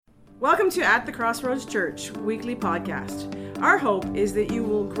Welcome to At the Crossroads Church weekly podcast. Our hope is that you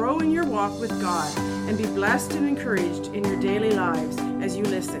will grow in your walk with God and be blessed and encouraged in your daily lives as you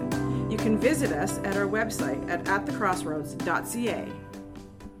listen. You can visit us at our website at atthecrossroads.ca.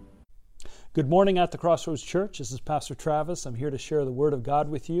 Good morning at the Crossroads Church. This is Pastor Travis. I'm here to share the Word of God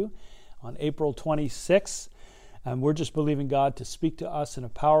with you on April 26th. And we're just believing God to speak to us in a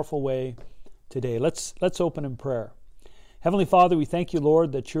powerful way today. Let's open in prayer. Heavenly Father, we thank you,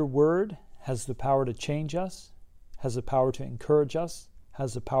 Lord, that your Word has the power to change us, has the power to encourage us,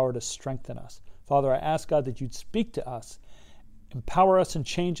 has the power to strengthen us. Father, I ask God that you'd speak to us, empower us and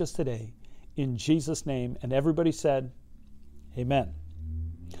change us today. In Jesus' name. And everybody said, Amen.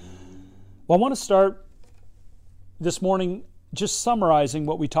 Well, I want to start this morning just summarizing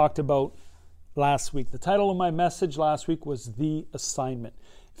what we talked about last week. The title of my message last week was The Assignment.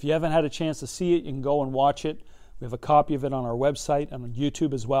 If you haven't had a chance to see it, you can go and watch it. We have a copy of it on our website and on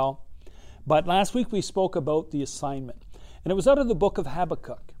YouTube as well. But last week we spoke about the assignment. And it was out of the book of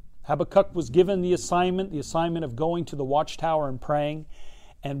Habakkuk. Habakkuk was given the assignment of going to the watchtower and praying.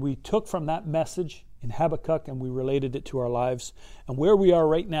 And we took from that message in Habakkuk and we related it to our lives and where we are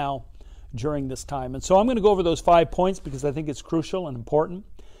right now during this time. And so I'm going to go over those 5 points because I think it's crucial and important.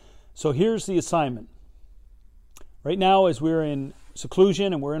 So here's the assignment. Right now, as we're in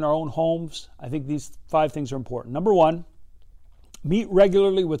seclusion and we're in our own homes, I think these 5 things are important. Number 1, meet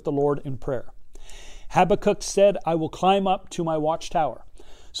regularly with the Lord in prayer. Habakkuk said, I will climb up to my watchtower.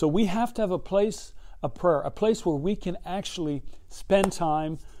 So we have to have a place of prayer, a place where we can actually spend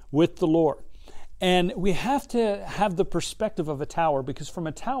time with the Lord. And we have to have the perspective of a tower, because from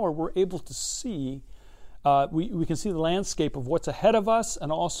a tower we're able to see, we can see the landscape of what's ahead of us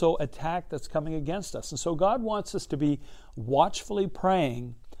and also attack that's coming against us. And so God wants us to be watchfully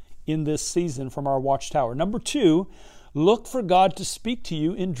praying in this season from our watchtower. Number 2, look for God to speak to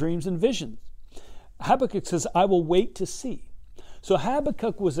you in dreams and visions. Habakkuk says, I will wait to see. So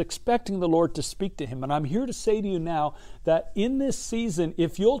Habakkuk was expecting the Lord to speak to him. And I'm here to say to you now that in this season,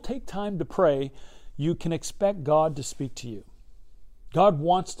 if you'll take time to pray, you can expect God to speak to you. God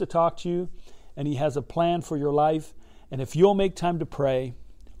wants to talk to you, and He has a plan for your life. And if you'll make time to pray,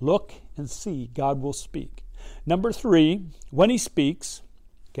 look and see, God will speak. Number 3, when He speaks,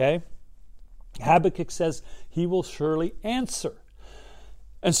 okay, Habakkuk says He will surely answer.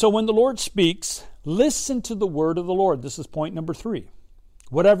 And so when the Lord speaks, listen to the word of the Lord. This is point number 3.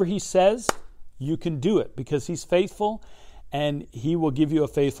 Whatever He says, you can do it because He's faithful and He will give you a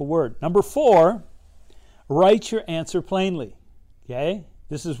faithful word. Number 4, write your answer plainly. Okay?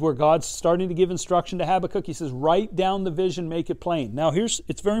 This is where God's starting to give instruction to Habakkuk. He says, write down the vision, make it plain. Now,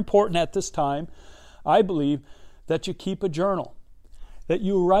 it's very important at this time, I believe, that you keep a journal, that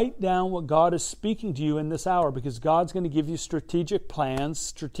you write down what God is speaking to you in this hour, because God's going to give you strategic plans,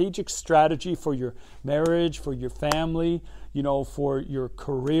 strategic strategy for your marriage, for your family, for your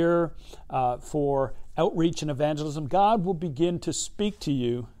career, for outreach and evangelism. God will begin to speak to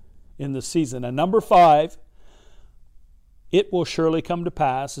you in the season. And number 5, it will surely come to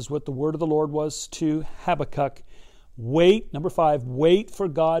pass, is what the word of the Lord was to Habakkuk. Number 5, wait for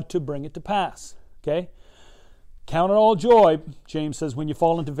God to bring it to pass. Okay? Count it all joy, James says, when you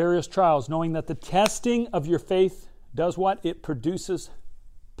fall into various trials, knowing that the testing of your faith does what? It produces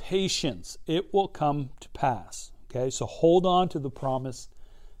patience. It will come to pass. Okay? So hold on to the promise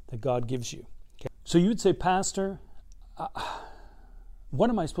that God gives you. Okay? So you'd say, Pastor, what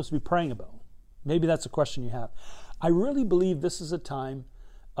am I supposed to be praying about? Maybe that's a question you have. I really believe this is a time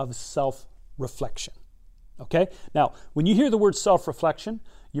of self-reflection. Okay? Now, when you hear the word self-reflection,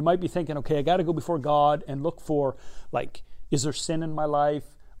 you might be thinking, okay, I got to go before God and look for, is there sin in my life?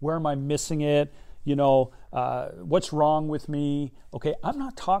 Where am I missing it? What's wrong with me? Okay, I'm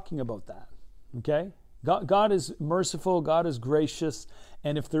not talking about that. Okay? God is merciful. God is gracious.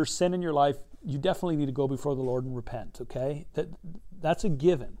 And if there's sin in your life, you definitely need to go before the Lord and repent. Okay? That's a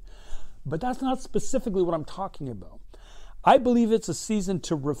given. But that's not specifically what I'm talking about. I believe it's a season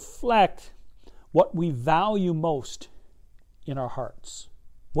to reflect what we value most in our hearts.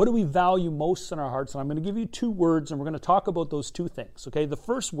 What do we value most in our hearts? And I'm going to give you 2 words, and we're going to talk about those 2 things. Okay, the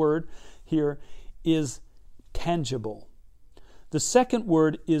first word here is tangible. The second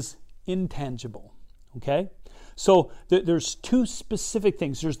word is intangible. Okay, so there's 2 specific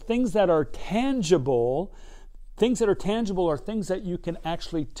things. There's things that are tangible. Things that are tangible are things that you can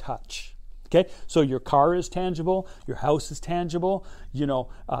actually touch. Okay, so your car is tangible, your house is tangible,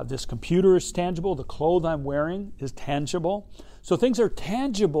 this computer is tangible, the clothes I'm wearing is tangible. So things that are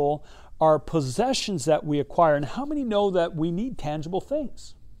tangible are possessions that we acquire. And how many know that we need tangible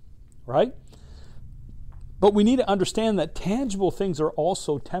things, right? But we need to understand that tangible things are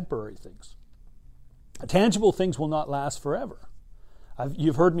also temporary things. Tangible things will not last forever.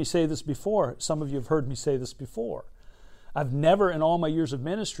 You've heard me say this before. Some of you have heard me say this before. I've never in all my years of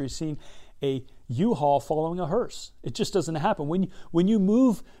ministry seen a U-Haul following a hearse. It just doesn't happen. When you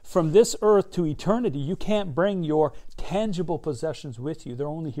move from this earth to eternity, you can't bring your tangible possessions with you. They're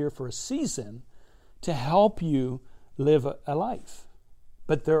only here for a season to help you live a life.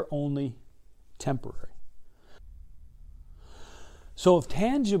 But they're only temporary. So if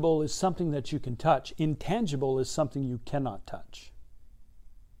tangible is something that you can touch, intangible is something you cannot touch.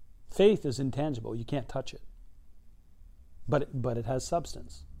 Faith is intangible. You can't touch it. But it has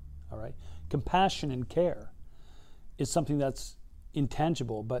substance. All right? Compassion and care is something that's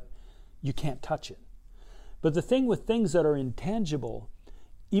intangible, but you can't touch it. But the thing with things that are intangible,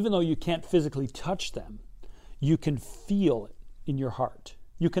 even though you can't physically touch them, you can feel it in your heart.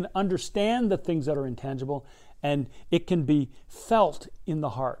 You can understand the things that are intangible, and it can be felt in the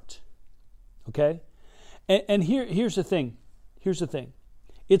heart. Okay? And here's the thing. Here's the thing.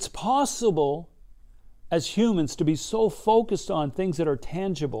 It's possible as humans to be so focused on things that are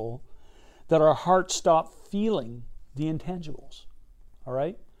tangible that our hearts stop feeling the intangibles. All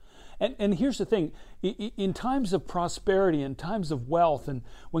right? And here's the thing. In times of prosperity, in times of wealth, and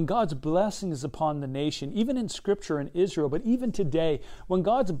when God's blessing is upon the nation, even in Scripture in Israel, but even today, when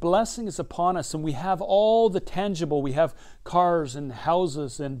God's blessing is upon us and we have all the tangible, we have cars and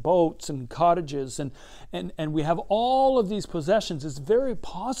houses and boats and cottages, and we have all of these possessions, it's very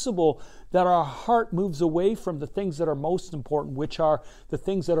possible that our heart moves away from the things that are most important, which are the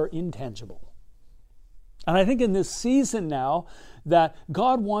things that are intangible. And I think in this season now that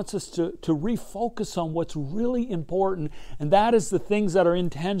God wants us to refocus on what's really important, and that is the things that are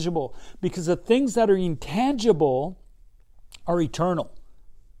intangible. Because the things that are intangible are eternal.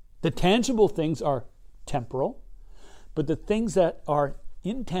 The tangible things are temporal, but the things that are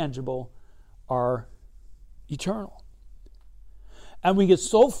intangible are eternal. And we get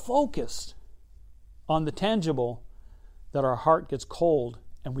so focused on the tangible that our heart gets cold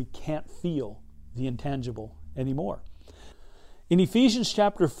and we can't feel the intangible anymore. In Ephesians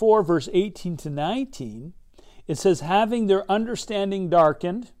chapter 4, verse 18 to 19, it says, having their understanding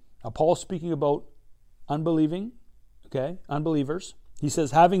darkened. Now, Paul's speaking about unbelievers. He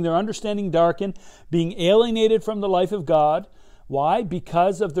says, having their understanding darkened, being alienated from the life of God. Why?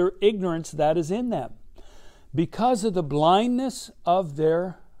 Because of their ignorance that is in them. Because of the blindness of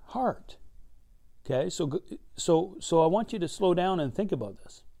their heart. Okay, so I want you to slow down and think about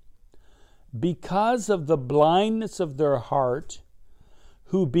this. Because of the blindness of their heart,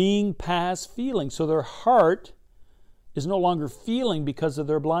 who being past feeling. So their heart is no longer feeling because of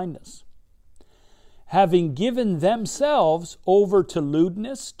their blindness. Having given themselves over to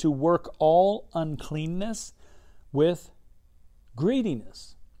lewdness, to work all uncleanness with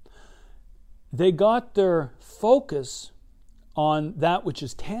greediness. They got their focus on that which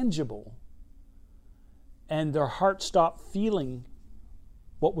is tangible, and their heart stopped feeling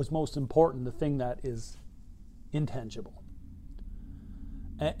what was most important, the thing that is intangible.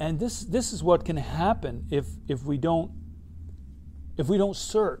 And this is what can happen if we don't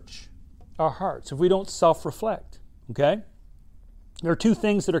search our hearts, if we don't self-reflect. Okay? There are two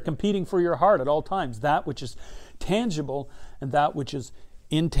things that are competing for your heart at all times, that which is tangible and that which is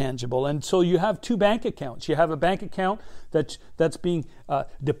intangible. And so you have two bank accounts. You have a bank account that's being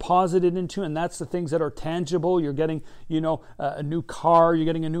deposited into, and that's the things that are tangible. You're getting, a new car, you're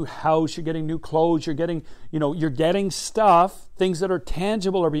getting a new house, you're getting new clothes, you're getting stuff. Things that are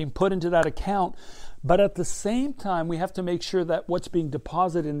tangible are being put into that account. But at the same time, we have to make sure that what's being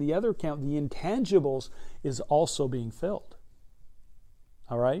deposited in the other account, the intangibles, is also being filled.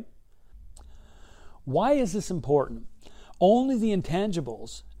 All right? Why is this important? Only the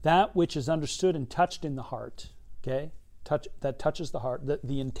intangibles, that which is understood and touched in the heart, okay, that touches the heart,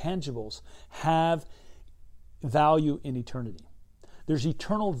 the intangibles have value in eternity. There's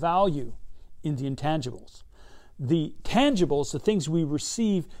eternal value in the intangibles. The tangibles, the things we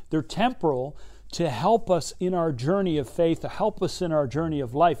receive, they're temporal to help us in our journey of faith, to help us in our journey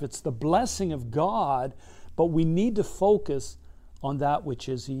of life. It's the blessing of God, but we need to focus on that which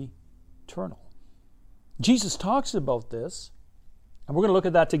is eternal. Jesus talks about this, and we're going to look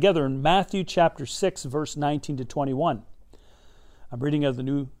at that together in Matthew chapter 6, verse 19 to 21. I'm reading out of the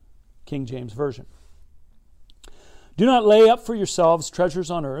New King James Version. Do not lay up for yourselves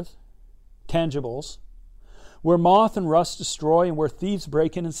treasures on earth, tangibles, where moth and rust destroy and where thieves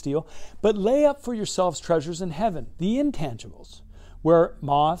break in and steal, but lay up for yourselves treasures in heaven, the intangibles, where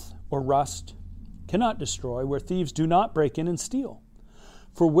moth or rust cannot destroy, where thieves do not break in and steal.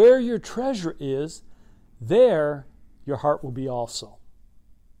 For where your treasure is, there your heart will be also.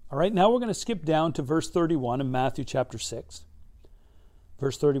 All right, now we're going to skip down to verse 31 in Matthew chapter 6,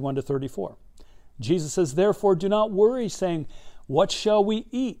 verse 31 to 34. Jesus says, therefore do not worry, saying, what shall we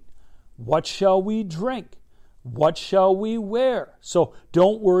eat? What shall we drink? What shall we wear? So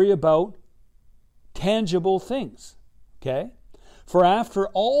don't worry about tangible things, okay? For after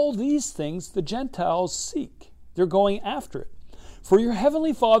all these things the Gentiles seek. They're going after it. For your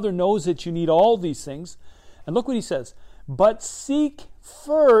heavenly Father knows that you need all these things. And look what he says. But seek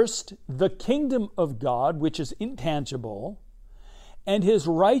first the kingdom of God, which is intangible, and his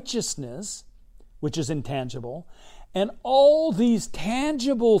righteousness, which is intangible, and all these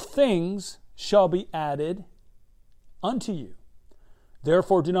tangible things shall be added unto you.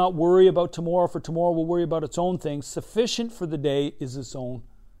 Therefore do not worry about tomorrow, for tomorrow will worry about its own things. Sufficient for the day is its own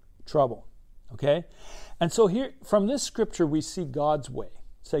trouble. Okay? And so here, from this scripture, we see God's way.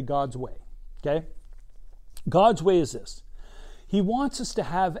 Say God's way. Okay? God's way is this. He wants us to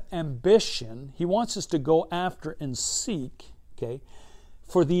have ambition. He wants us to go after and seek, okay,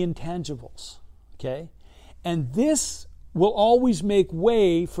 for the intangibles. Okay? And this will always make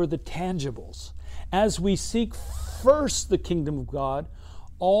way for the tangibles. As we seek first the kingdom of God,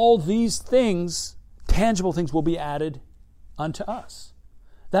 all these things, tangible things, will be added unto us.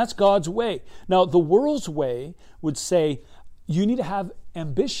 That's God's way. Now, the world's way would say you need to have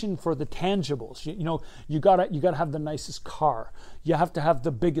ambition for the tangibles. You gotta have the nicest car. You have to have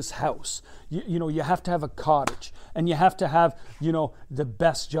the biggest house. You have to have a cottage, and you have to have the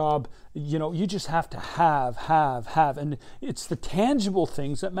best job. You just have to have, and it's the tangible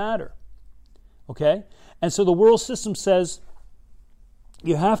things that matter. Okay, and so the world system says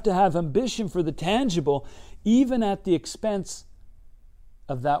you have to have ambition for the tangible, even at the expense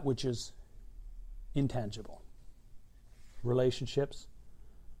of that which is intangible. Relationships,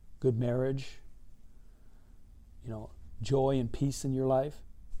 good marriage, joy and peace in your life,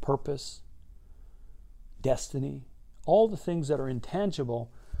 purpose, destiny, all the things that are intangible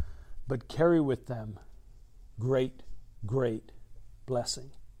but carry with them great, great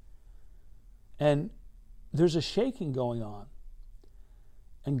blessing. And there's a shaking going on.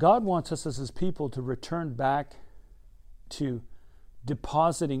 And God wants us as his people to return back to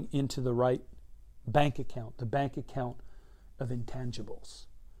depositing into the right bank account, the bank account of intangibles.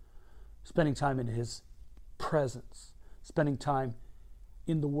 Spending time in his presence, spending time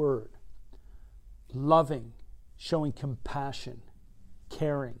in the Word, loving, showing compassion,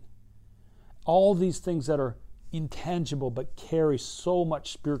 caring. All these things that are intangible but carry so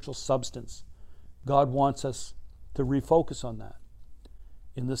much spiritual substance. God wants us to refocus on that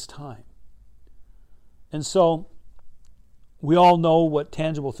in this time. And so, we all know what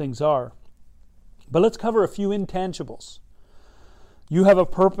tangible things are. But let's cover a few intangibles. You have a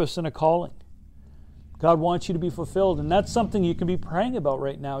purpose and a calling. God wants you to be fulfilled. And that's something you can be praying about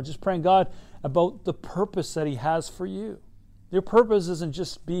right now. Just praying, God, about the purpose that he has for you. Your purpose isn't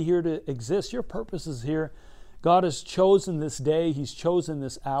just be here to exist. Your purpose is here. God has chosen this day. He's chosen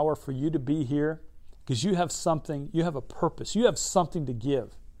this hour for you to be here because you have something, you have a purpose. You have something to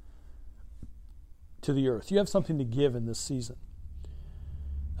give to the earth. You have something to give in this season.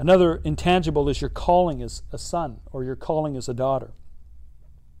 Another intangible is your calling as a son or your calling as a daughter.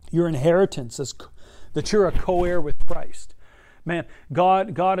 Your inheritance is that you're a co-heir with Christ. Man,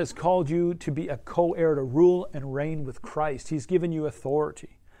 God has called you to be a co-heir, to rule and reign with Christ. He's given you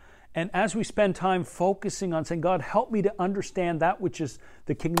authority. And as we spend time focusing on saying, God, help me to understand that which is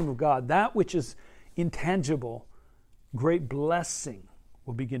the kingdom of God, that which is intangible, great blessing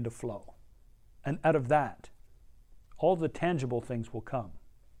will begin to flow. And out of that, all the tangible things will come.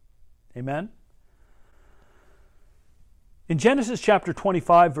 Amen? In Genesis chapter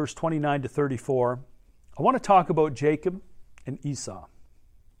 25, verse 29 to 34, I want to talk about Jacob and Esau.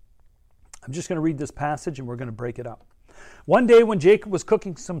 I'm just going to read this passage and we're going to break it up. One day when Jacob was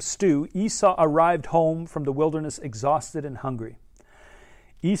cooking some stew, Esau arrived home from the wilderness exhausted and hungry.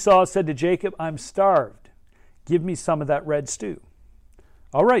 Esau said to Jacob, I'm starved. Give me some of that red stew.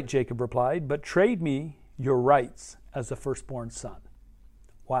 All right, Jacob replied, but trade me your rights as the firstborn son.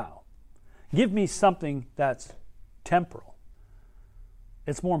 Wow. Give me something that's temporal.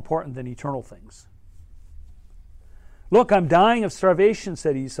 It's more important than eternal things. Look, I'm dying of starvation,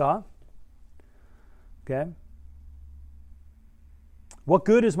 said Esau. Okay. What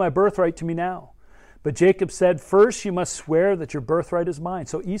good is my birthright to me now? But Jacob said, first you must swear that your birthright is mine.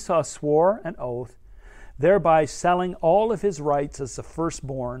 So Esau swore an oath, thereby selling all of his rights as the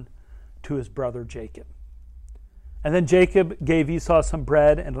firstborn to his brother Jacob. And then Jacob gave Esau some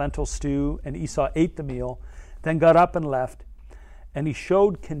bread and lentil stew, and Esau ate the meal, then got up and left. And he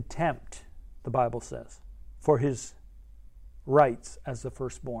showed contempt, the Bible says, for his rights as the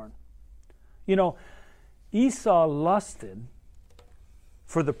firstborn. You know, Esau lusted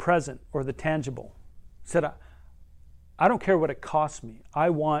for the present or the tangible. Said, I don't care what it costs me. I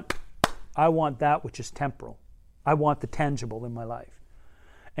want that which is temporal. I want the tangible in my life.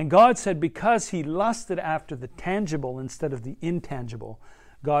 And God said, because he lusted after the tangible instead of the intangible,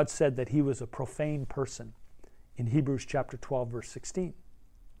 God said that he was a profane person in Hebrews chapter 12, verse 16.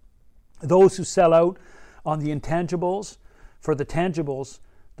 Those who sell out on the intangibles for the tangibles,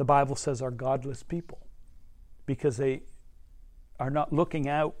 the Bible says, are godless people because they are not looking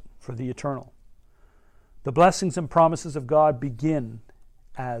out for the eternal. The blessings and promises of God begin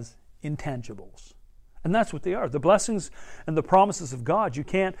as intangibles. And that's what they are. The blessings and the promises of God, you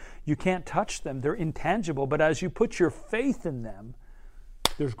can't touch them. They're intangible, but as you put your faith in them,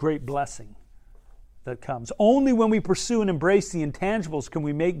 there's great blessing that comes. Only when we pursue and embrace the intangibles can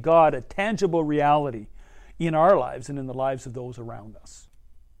we make God a tangible reality in our lives and in the lives of those around us.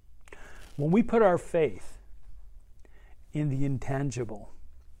 When we put our faith in the intangible,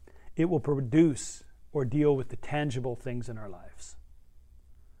 it will produce or deal with the tangible things in our lives.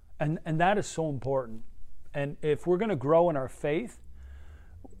 And that is so important. And if we're going to grow in our faith,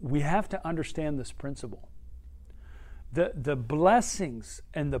 we have to understand this principle. The blessings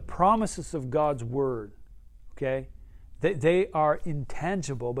and the promises of God's word, okay, they are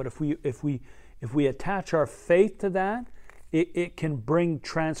intangible, but if we attach our faith to that, it can bring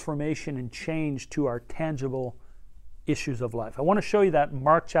transformation and change to our tangible issues of life. I want to show you that in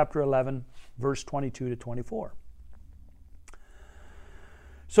Mark chapter 11, verse 22 to 24.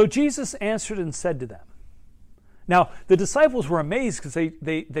 So Jesus answered and said to them. Now, the disciples were amazed because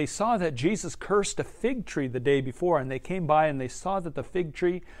they saw that Jesus cursed a fig tree the day before, and they came by and they saw that the fig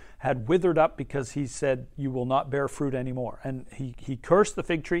tree had withered up because he said, you will not bear fruit anymore. And he cursed the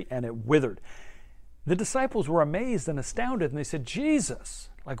fig tree and it withered. The disciples were amazed and astounded, and they said, Jesus,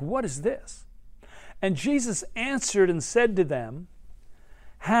 like, what is this? And Jesus answered and said to them,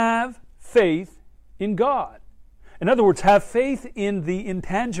 have faith in God. In other words, have faith in the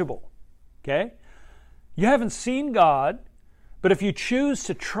intangible. Okay? You haven't seen God, but if you choose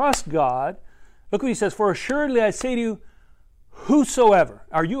to trust God, look what he says, for assuredly I say to you, whosoever.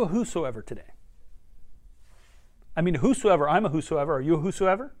 Are you a whosoever today? I mean, whosoever. I'm a whosoever. Are you a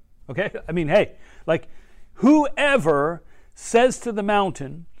whosoever? Okay? I mean, hey, like, whoever says to the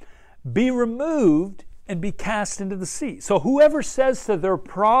mountain, be removed and be cast into the sea. So whoever says to their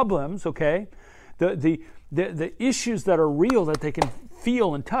problems, okay, the issues that are real that they can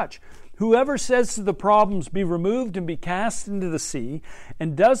feel and touch, whoever says to the problems, be removed and be cast into the sea,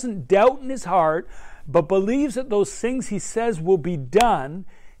 and doesn't doubt in his heart, but believes that those things he says will be done,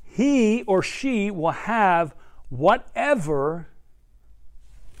 he or she will have whatever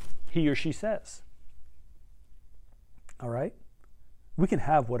he or she says. All right? We can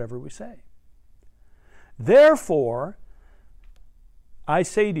have whatever we say. Therefore, I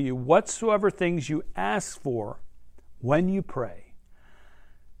say to you, whatsoever things you ask for when you pray,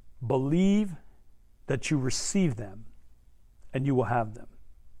 believe that you receive them and you will have them.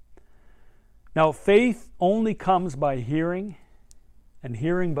 Now, faith only comes by hearing, and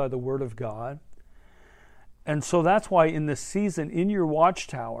hearing by the word of God. And so that's why in this season, in your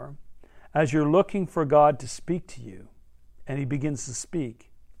watchtower, as you're looking for God to speak to you, and he begins to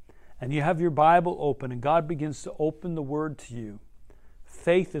speak, and you have your Bible open, and God begins to open the word to you,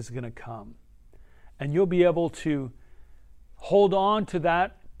 faith is going to come. And you'll be able to hold on to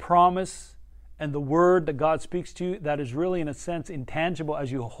that promise and the word that God speaks to you that is really, in a sense, intangible.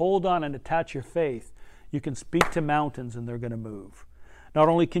 As you hold on and attach your faith, you can speak to mountains and they're going to move. Not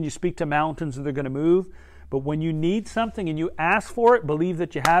only can you speak to mountains and they're going to move, but when you need something and you ask for it, believe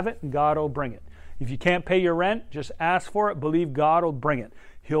that you have it and God will bring it. If you can't pay your rent, just ask for it, believe God will bring it.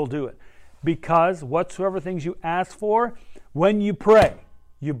 He'll do it. Because whatsoever things you ask for, when you pray,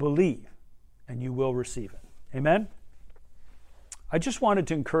 you believe and you will receive it. Amen? I just wanted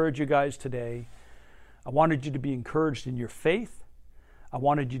to encourage you guys today. I wanted you to be encouraged in your faith. I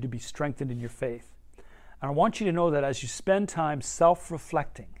wanted you to be strengthened in your faith. And I want you to know that as you spend time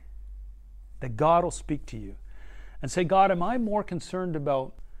self-reflecting, that God will speak to you and say, God, am I more concerned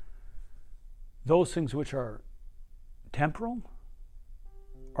about those things which are temporal?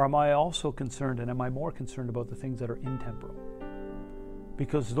 Or am I also concerned, and am I more concerned about the things that are intemporal?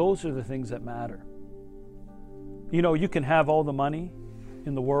 Because those are the things that matter. You know, you can have all the money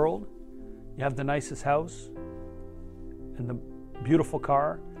in the world, you have the nicest house and the beautiful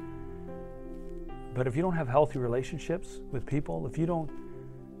car, but if you don't have healthy relationships with people, if you don't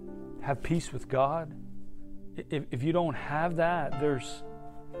have peace with God, if you don't have that,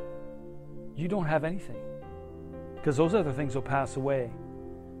 you don't have anything. because those other things will pass away.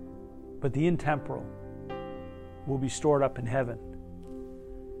 But the intemporal will be stored up in heaven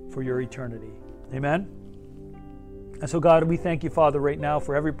for your eternity. Amen? And so, God, we thank you, Father, right now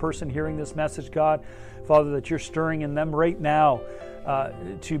for every person hearing this message, God. Father, that you're stirring in them right now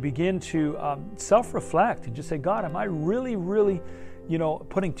to begin to self-reflect and just say, God, am I really,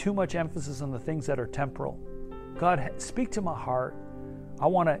 putting too much emphasis on the things that are temporal? God, speak to my heart. I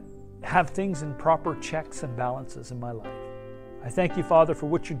want to have things in proper checks and balances in my life. I thank you, Father, for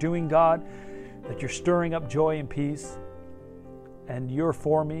what you're doing, God, that you're stirring up joy and peace, and you're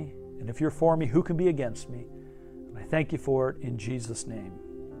for me. And if you're for me, who can be against me? And I thank you for it in Jesus' name.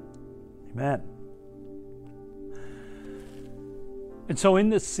 Amen. And so in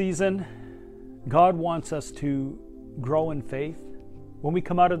this season, God wants us to grow in faith. When we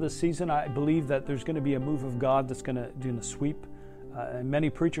come out of this season, I believe that there's going to be a move of God that's going to do the sweep. And many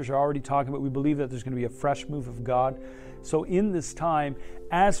preachers are already talking about, we believe that there's going to be a fresh move of God. So in this time,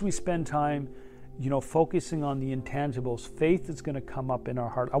 as we spend time, focusing on the intangibles, faith is going to come up in our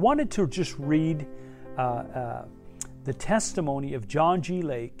heart. I wanted to just read the testimony of John G.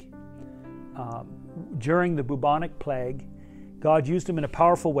 Lake during the bubonic plague. God used him in a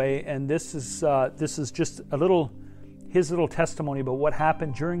powerful way, and this is just his little testimony about what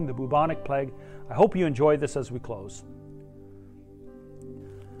happened during the bubonic plague. I hope you enjoy this as we close.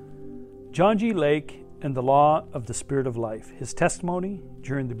 John G. Lake and the Law of the Spirit of Life, his testimony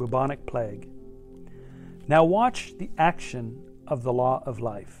during the bubonic plague. Now watch the action of the law of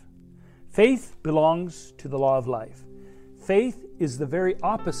life. Faith belongs to the law of life. Faith is the very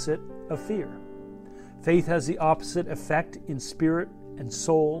opposite of fear. Faith has the opposite effect in spirit and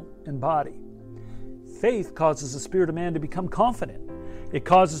soul and body. Faith causes the spirit of man to become confident. It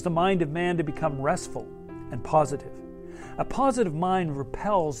causes the mind of man to become restful and positive. A positive mind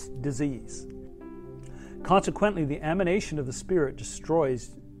repels disease. Consequently, the emanation of the Spirit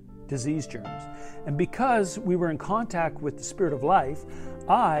destroys disease germs. And because we were in contact with the Spirit of life,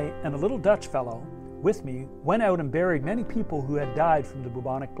 I and a little Dutch fellow with me went out and buried many people who had died from the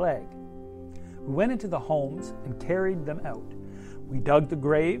bubonic plague. We went into the homes and carried them out. We dug the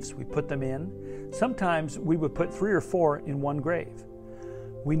graves, we put them in. Sometimes we would put 3 or 4 in one grave.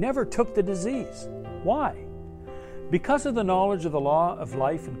 We never took the disease. Why? Because of the knowledge of the law of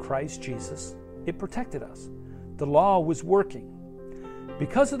life in Christ Jesus, it protected us. The law was working.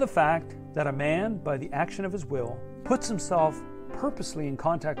 Because of the fact that a man, by the action of his will, puts himself purposely in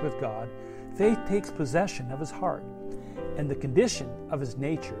contact with God, faith takes possession of his heart, and the condition of his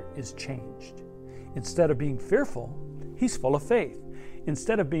nature is changed. Instead of being fearful, he's full of faith.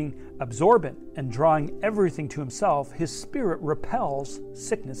 Instead of being absorbent and drawing everything to himself, his spirit repels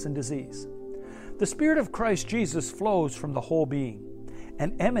sickness and disease. The Spirit of Christ Jesus flows from the whole being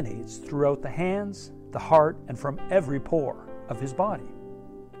and emanates throughout the hands, the heart, and from every pore of his body.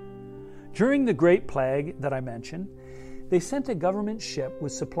 During the Great Plague that I mentioned, they sent a government ship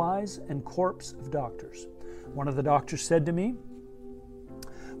with supplies and corps of doctors. One of the doctors said to me,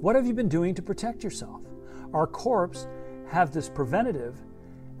 "What have you been doing to protect yourself? Our corps have this preventative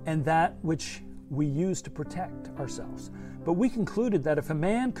and that which we use to protect ourselves. But we concluded that if a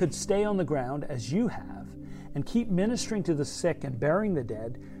man could stay on the ground as you have and keep ministering to the sick and burying the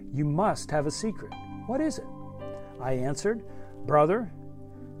dead, you must have a secret. What is it?" I answered, "Brother,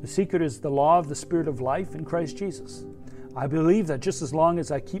 the secret is the law of the Spirit of life in Christ Jesus. I believe that just as long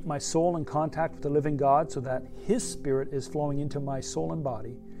as I keep my soul in contact with the living God so that His Spirit is flowing into my soul and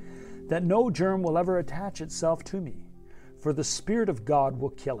body, that no germ will ever attach itself to me, for the Spirit of God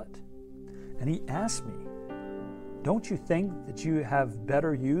will kill it." And he asked me, "Don't you think that you have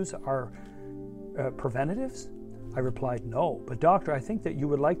better use our preventatives?" I replied, "No, but doctor, I think that you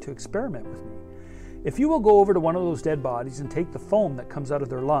would like to experiment with me. If you will go over to one of those dead bodies and take the foam that comes out of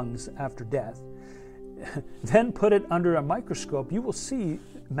their lungs after death, then put it under a microscope, you will see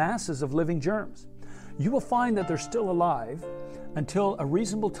masses of living germs. You will find that they're still alive until a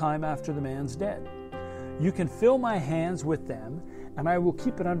reasonable time after the man's dead. You can fill my hands with them, and I will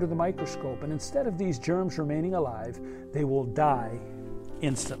keep it under the microscope, and instead of these germs remaining alive, they will die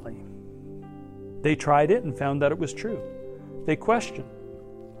instantly." They tried it and found that it was true. They questioned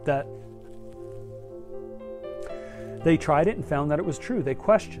that. They tried it and found that it was true. They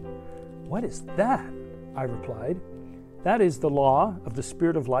questioned, "What is that?" I replied, "That is the law of the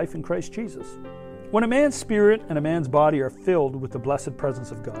Spirit of life in Christ Jesus. When a man's spirit and a man's body are filled with the blessed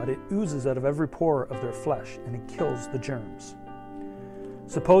presence of God, it oozes out of every pore of their flesh, and it kills the germs.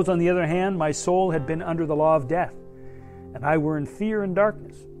 Suppose, on the other hand, my soul had been under the law of death, and I were in fear and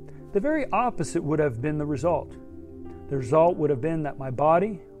darkness. The very opposite would have been the result. The result would have been that my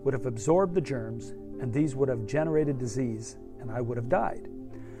body would have absorbed the germs, and these would have generated disease, and I would have died.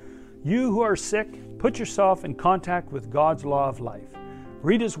 You who are sick, put yourself in contact with God's law of life.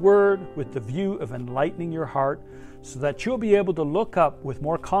 Read His Word with the view of enlightening your heart so that you'll be able to look up with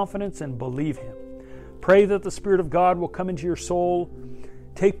more confidence and believe Him. Pray that the Spirit of God will come into your soul,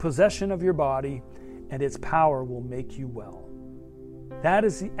 take possession of your body, and its power will make you well. That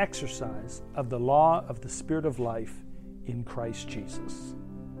is the exercise of the law of the Spirit of life in Christ Jesus.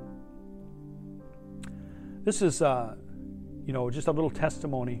 This is, just a little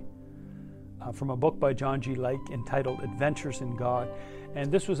testimony from a book by John G. Lake entitled Adventures in God.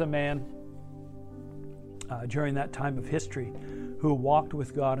 And this was a man during that time of history who walked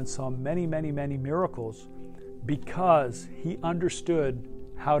with God and saw many, many, many miracles because he understood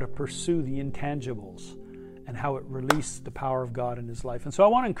how to pursue the intangibles and how it released the power of God in his life. And so I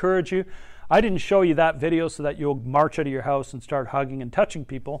want to encourage you. I didn't show you that video so that you'll march out of your house and start hugging and touching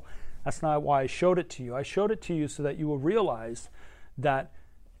people. That's not why I showed it to you. I showed it to you so that you will realize that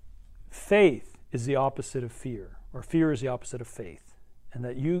faith is the opposite of fear, or fear is the opposite of faith, and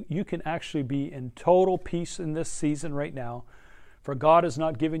that you can actually be in total peace in this season right now. For God has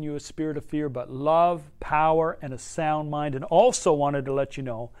not given you a spirit of fear, but love, power, and a sound mind. And also wanted to let you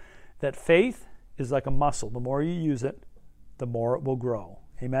know that faith is like a muscle. The more you use it, the more it will grow.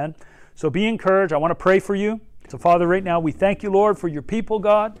 Amen? So be encouraged. I want to pray for you. So Father, right now we thank you, Lord, for your people,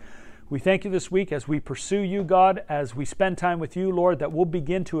 God. We thank you this week as we pursue you, God, as we spend time with you, Lord, that we'll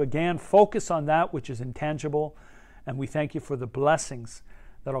begin to again focus on that which is intangible. And we thank you for the blessings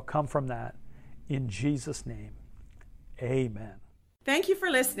that will come from that. In Jesus' name, amen. Thank you for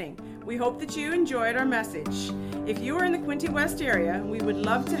listening. We hope that you enjoyed our message. If you are in the Quinte West area, we would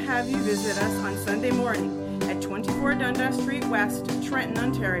love to have you visit us on Sunday morning at 24 Dundas Street West, Trenton,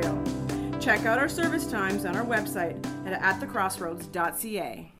 Ontario. Check out our service times on our website at atthecrossroads.ca.